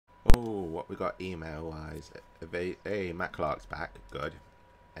Oh, what we got email wise? Hey, Matt Clark's back. Good.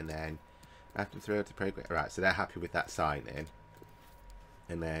 And then after through to progress. Right, so they're happy with that sign in.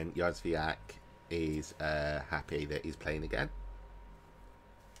 And then Yozviak is happy that he's playing again.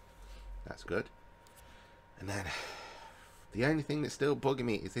 That's good. And then the only thing that's still bugging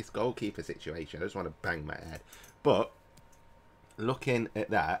me is this goalkeeper situation. I just want to bang my head. But looking at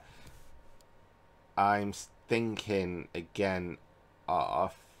that, I'm thinking again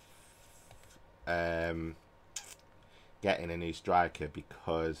of getting a new striker,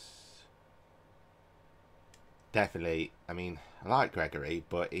 because definitely, I mean, I like Gregory,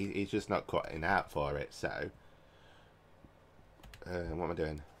 but he's just not cutting out for it. So what am I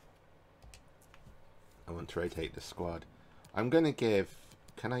doing? I want to rotate the squad. I'm going to give...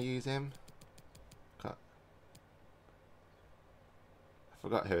 Can I use him? I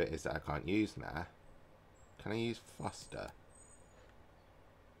forgot who it is that I can't use now. Can I use Foster?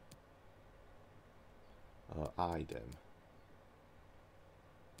 Or Idem?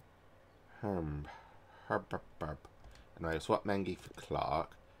 And I'll swap Mengi for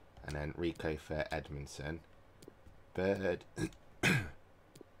Clark. And then Rico for Edmondson. Bird.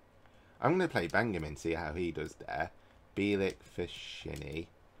 I'm going to play Benjamin, see how he does there. Bielik for Shinny.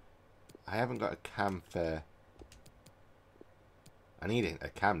 I haven't got a cam for... I need a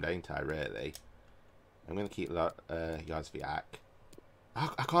cam, don't I, really? I'm going to keep Yozviak.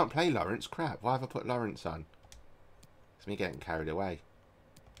 Oh, I can't play Lawrence. Crap. Why have I put Lawrence on? It's me getting carried away.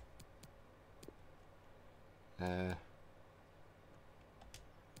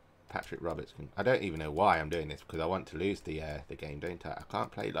 Patrick Roberts can... I don't even know why I'm doing this, because I want to lose the game, don't I? I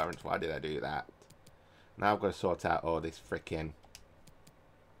can't play Lawrence. Why did I do that? Now I've got to sort out all this freaking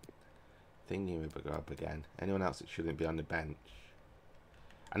thingy up again. Anyone else that shouldn't be on the bench?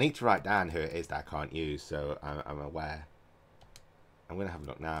 I need to write down who it is that I can't use, so I'm aware. I'm going to have a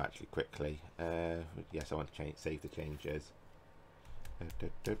look now, actually, quickly. Yes, I want to save the changes.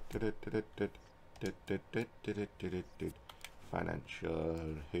 Financial,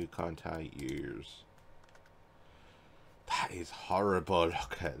 who can't I use? That is horrible.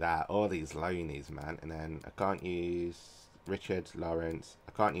 Look at that. All these loanies, man. And then I can't use Richards, Lawrence.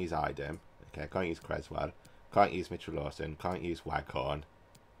 I can't use Idem. Okay, I can't use Creswell. Can't use Mitchell Lawson. Can't use Waghorn.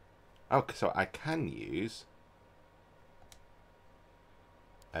 Okay, so I can use...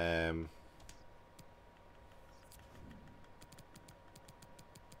 so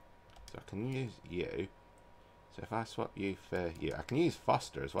I can use you. So if I swap you for you, I can use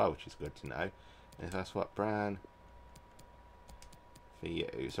Foster as well, which is good to know. And if I swap Brown for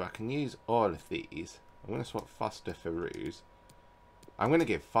you, so I can use all of these. I'm going to swap Foster for Ruse. I'm going to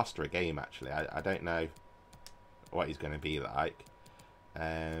give Foster a game, actually. I don't know what he's going to be like.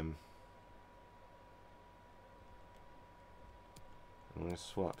 I'm going to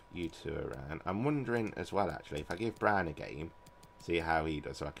swap you two around. I'm wondering as well, actually, if I give Brown a game, see how he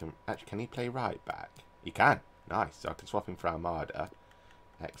does. So I can actually, can he play right back? He can. Nice. So I can swap him for Armada.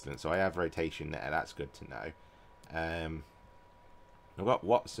 Excellent. So I have rotation there. That's good to know. I've got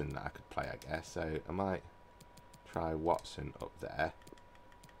Watson that I could play, I guess. So I might try Watson up there.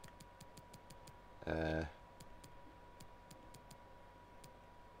 I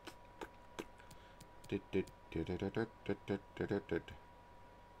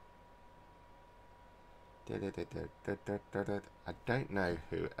don't know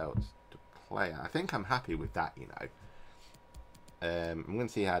who else to play. I think I'm happy with that, you know. I'm going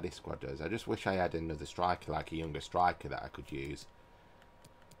to see how this squad does. I just wish I had another striker, like a younger striker that I could use.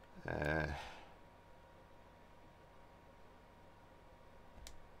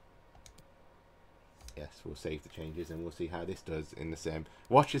 Yes, we'll save the changes and we'll see how this does in the sim.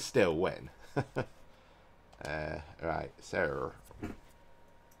 Watch us still win. Right, so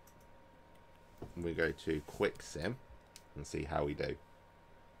we go to quick sim and see how we do.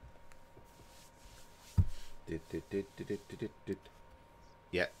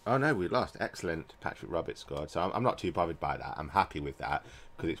 Yeah. Oh no, we lost. Excellent. Patrick Roberts scored. So I'm not too bothered by that. I'm happy with that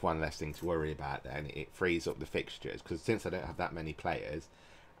because it's one less thing to worry about then. It frees up the fixtures because since I don't have that many players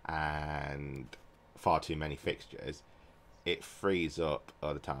and far too many fixtures, it frees up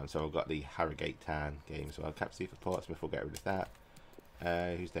all the time. So I've got the Harrogate Town game as well. Capacity for Portsmouth, we'll get rid of that.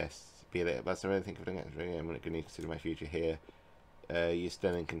 Who's this? Be it, but I don't think I'm going to consider my future here. You're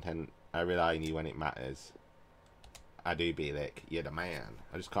still in content. I rely on you when it matters. I do, Bielik. You're the man.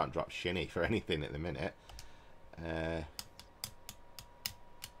 I just can't drop Shinny for anything at the minute.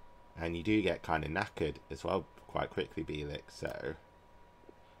 And you do get kind of knackered as well quite quickly, Bielik. So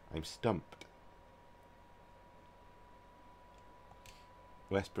I'm stumped.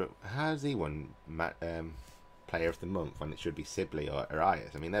 Westbrook. How's he won player of the month when it should be Sibley or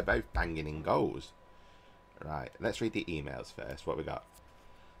Arias. I mean, they're both banging in goals. Right, let's read the emails first. What we got?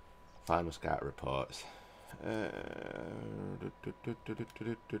 Final scout reports.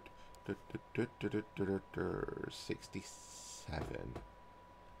 67.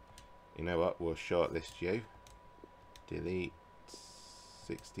 You know what? We'll shortlist you. Delete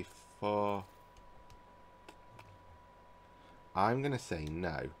 64. I'm going to say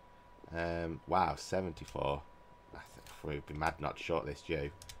no. Wow, 74. I think we'd be mad not to shortlist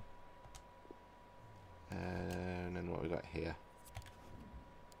you. And then what we got here?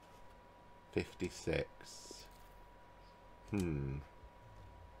 56. No.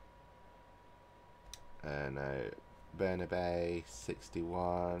 Bernabé,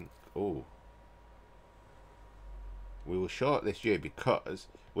 61. Oh. We will shortlist you because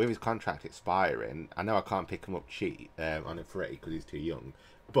with his contract expiring, I know I can't pick him up cheap on a free because he's too young,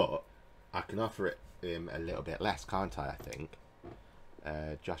 but I can offer him a little bit less, can't I think.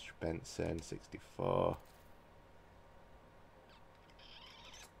 Josh Benson, 64.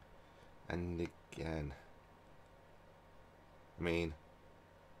 And again, I mean,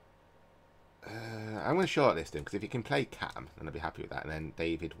 I'm going to shortlist him because if he can play Cam, then I'll be happy with that. And then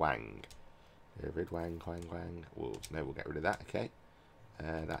David Wang. Wang. Wolves. No, we'll get rid of that. Okay.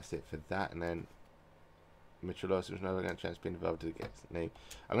 That's it for that. And then Mitchell Lawson's never going to chance being involved to get his name.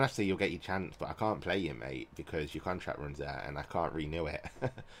 I'm going to have to say you'll get your chance, but I can't play you, mate, because your contract runs out and I can't renew it.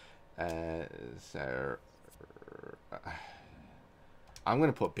 So I'm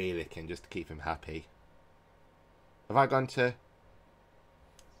going to put Bielik in just to keep him happy. Have I gone to...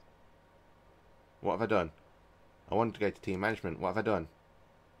 What have I done? I wanted to go to team management. What have I done?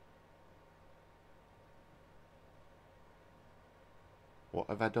 What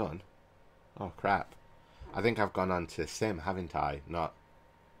have I done? Oh, crap. I think I've gone on to Sim, haven't I? Not...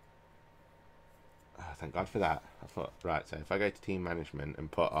 Oh, thank God for that. I thought... Right, so if I go to team management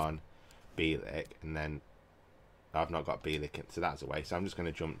and put on Bielik, and then... I've not got Bielik in, so that's a waste. So I'm just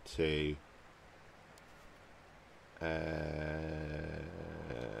going to jump to...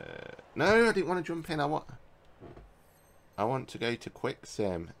 No, I didn't want to jump in. I want to go to Quick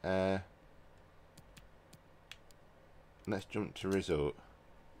Sim. Let's jump to result.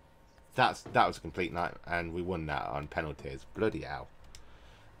 That was a complete night, and we won that on penalties. Bloody hell.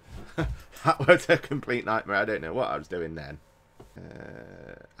 That was a complete nightmare. I don't know what I was doing then.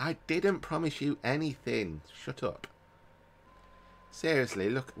 I didn't promise you anything. Shut up. Seriously,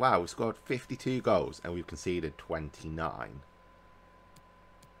 look. Wow, we scored 52 goals and we've conceded 29.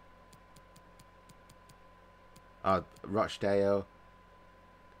 Rochdale,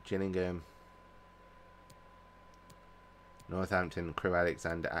 Gillingham, Northampton, Crewe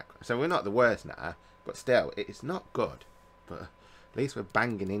Alexander. So we're not the worst now, but still, it's not good. But at least we're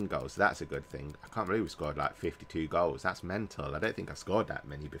banging in goals, so that's a good thing. I can't believe we scored like 52 goals. That's mental. I don't think I've scored that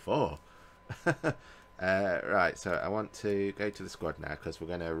many before. Right, so I want to go to the squad now because we're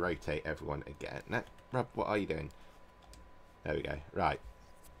going to rotate everyone again. No, Rob, what are you doing? There we go. Right.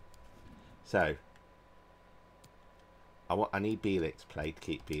 So, I need Bielik to play to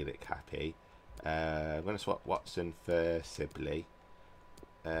keep Bielik happy. I'm going to swap Watson for Sibley.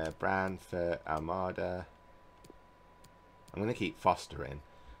 Brand for Almada. I'm going to keep Foster in.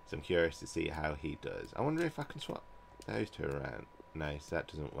 So I'm curious to see how he does. I wonder if I can swap those two around. No, so that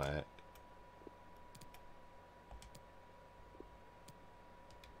doesn't work.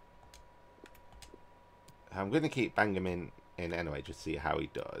 I'm going to keep banging him in anyway, just see how he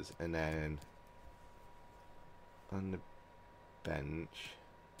does. And then on the bench.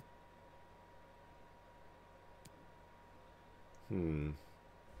 Do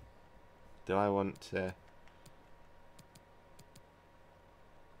I want to...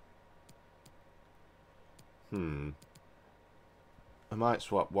 I might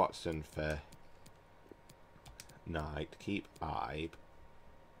swap Watson for Knight, keep Ibe.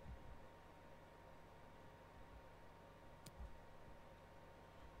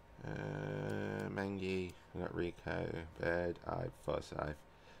 Mengi, we got Rico, Bird, Ibe, Forsyth.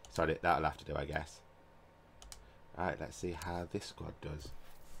 Sorry, that'll have to do, I guess. Alright, let's see how this squad does.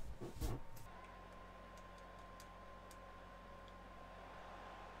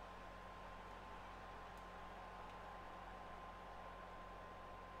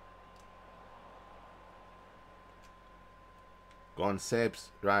 Go on,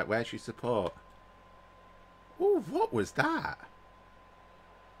 Sibs. Right, where's your support? Oh, what was that?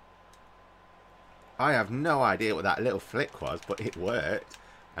 I have no idea what that little flick was, but it worked.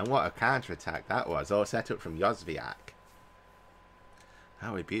 And what a counter-attack that was. All set up from Jozviak.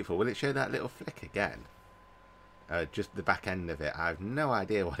 How beautiful. Will it show that little flick again? Just the back end of it. I have no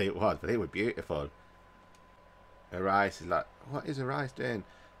idea what it was, but it was beautiful. Arise is like, what is Arise doing?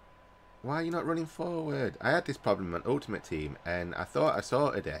 Why are you not running forward? I had this problem on Ultimate Team, and I thought I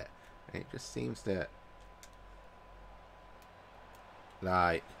sorted it. And it just seems that,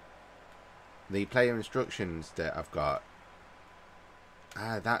 like, the player instructions that I've got,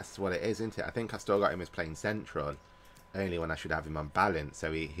 that's what it is, isn't it? I think I've still got him as playing central, only when I should have him on balance.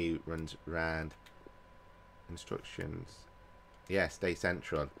 So he runs around instructions. Yeah, stay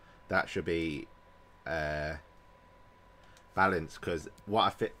central. That should be balance, because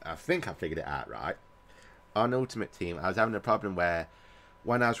what I think I figured it out right. On Ultimate Team, I was having a problem where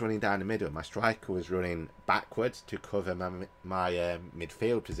when I was running down the middle, my striker was running backwards to cover my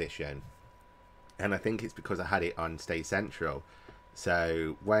midfield position. And I think it's because I had it on stay central.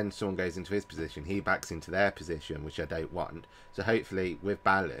 So when someone goes into his position, he backs into their position, which I don't want. So hopefully with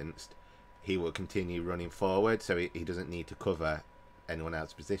balanced, he will continue running forward, so he doesn't need to cover anyone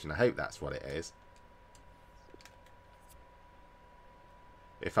else's position. I hope that's what it is.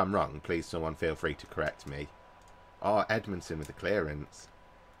 If I'm wrong, please someone feel free to correct me. Oh, Edmondson with the clearance.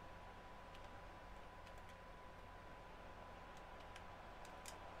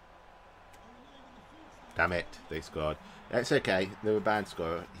 Damn it, they scored. It's okay, they were bound to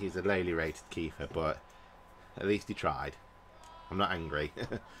score. He's a lowly rated keeper, but at least he tried. I'm not angry.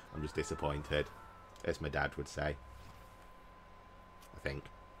 I'm just disappointed, as my dad would say. I think.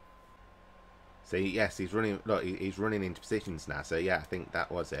 So yes, he's running. Look, he's running into positions now. So yeah, I think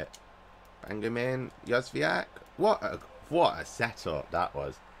that was it. Bang him in, Jozwiak. What a setup that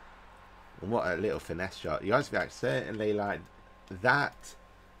was. And what a little finesse shot. Jozwiak certainly, like, that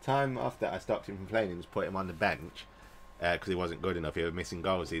time after I stopped him from playing and just put him on the bench because he wasn't good enough, he was missing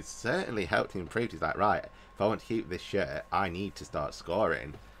goals. He's certainly helped him improve. He's like, right, if I want to keep this shirt, I need to start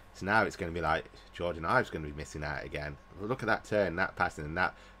scoring. So now it's going to be like Jordan Ives going to be missing out again. Well, look at that turn, that passing, and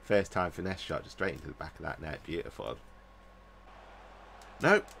that first time finesse shot just straight into the back of that net. Beautiful.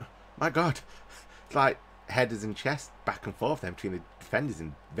 No, my God, it's like headers and chest back and forth then between the defenders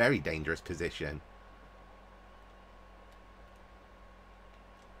in very dangerous position.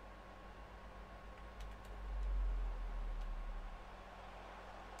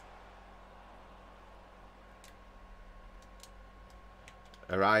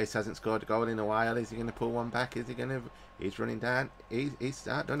 Arise hasn't scored a goal in a while. Is he going to pull one back? Is he going to... He's running down. He's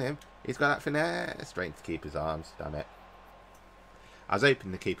done him. He's got that finesse. Straight into keeper's arms. Damn it. I was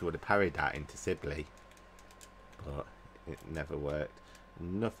hoping the keeper would have parried that into Sibley. But it never worked.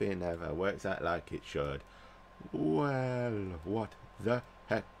 Nothing ever works out like it should. Well, what the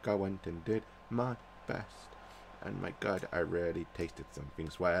heck? I went and did my best. And my God, I really tasted something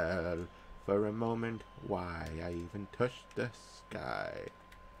swell. For a moment, why, I even touched the sky.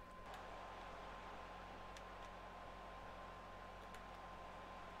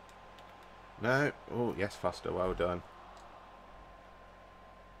 No. Oh, yes, Foster. Well done.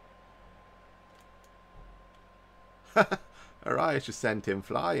 Arias just sent him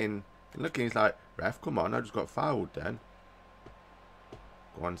flying. And look, he's like, ref, come on. I just got fouled then.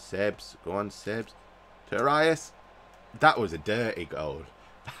 Go on, Sibs. Go on, Sibs. To Arias. That was a dirty goal.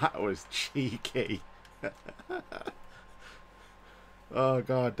 That was cheeky. Oh,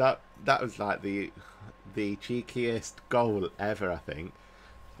 God. That was like the cheekiest goal ever, I think.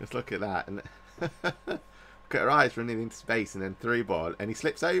 Just look at that. And look at Rice running into space and then through ball. And he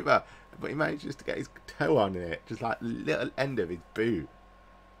slips over. But he manages to get his toe on it. Just like little end of his boot.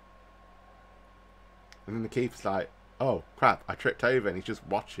 And then the keeper's like, oh, crap. I tripped over. And he's just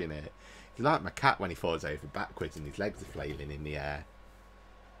watching it. He's like my cat when he falls over backwards and his legs are flailing in the air.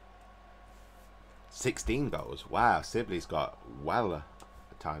 16 goals. Wow. Sibley's got well a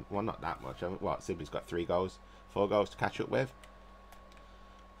time. Well, not that much. I mean, what? Sibley's got 4 goals to catch up with.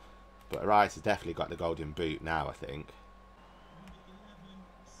 But Rice has definitely got the golden boot now, I think.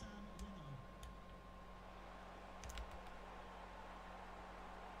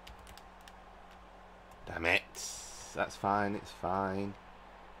 Damn it. That's fine. It's fine.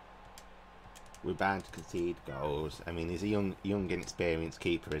 We're bound to concede goals. I mean, he's a young inexperienced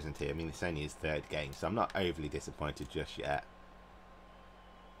keeper, isn't he? I mean, it's only his 3rd game, so I'm not overly disappointed just yet.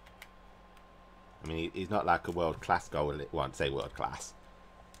 I mean, he's not like a world-class goalie. Well, I'd say world-class.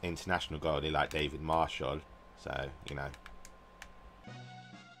 International goalie like David Marshall. So, you know,